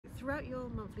Throughout your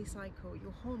monthly cycle,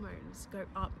 your hormones go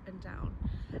up and down,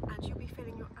 and you'll be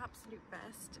feeling your absolute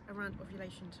best around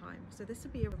ovulation time. So this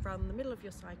will be around the middle of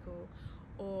your cycle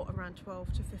or around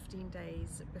 12 to 15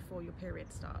 days before your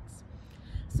period starts.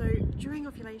 So during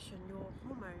ovulation, your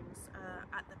hormones are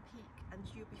at the peak and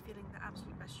you'll be feeling the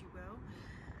absolute best you will.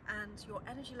 And your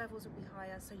energy levels will be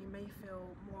higher, so you may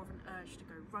feel more of an urge to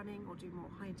go running or do more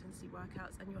high intensity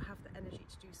workouts, and you'll have the energy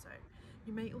to do so.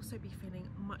 You may also be feeling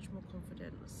much more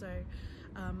confident. So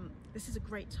this is a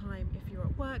great time if you're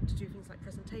at work to do things like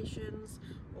presentations,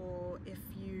 or if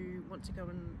you want to go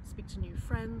and speak to new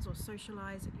friends or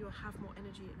socialize. You'll have more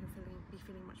energy and you'll be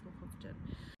feeling much more confident.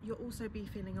 You'll also be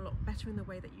feeling a lot better in the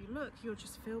way that you look. You'll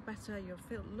just feel better,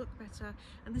 look better,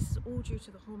 and this is all due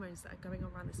to the hormones that are going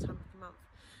around this time of the month.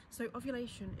 So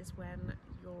ovulation is when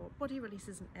your body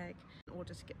releases an egg in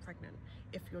order to get pregnant,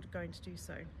 if you're going to do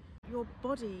so. Your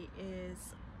body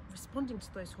is responding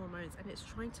to those hormones and it's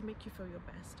trying to make you feel your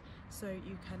best so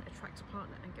you can attract a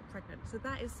partner and get pregnant. So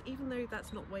that is, even though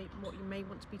that's not what you may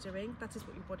want to be doing, that is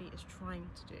what your body is trying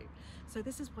to do. So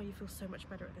this is why you feel so much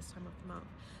better at this time of the month.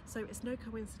 So it's no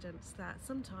coincidence that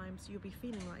sometimes you'll be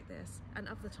feeling like this and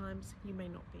other times you may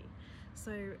not be.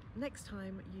 So next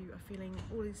time you are feeling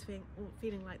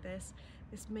feeling like this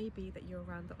may be that you're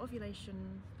around the ovulation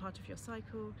part of your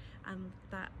cycle, and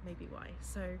that may be why.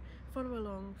 So follow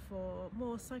along for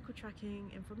more cycle tracking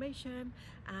information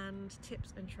and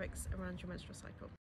tips and tricks around your menstrual cycle.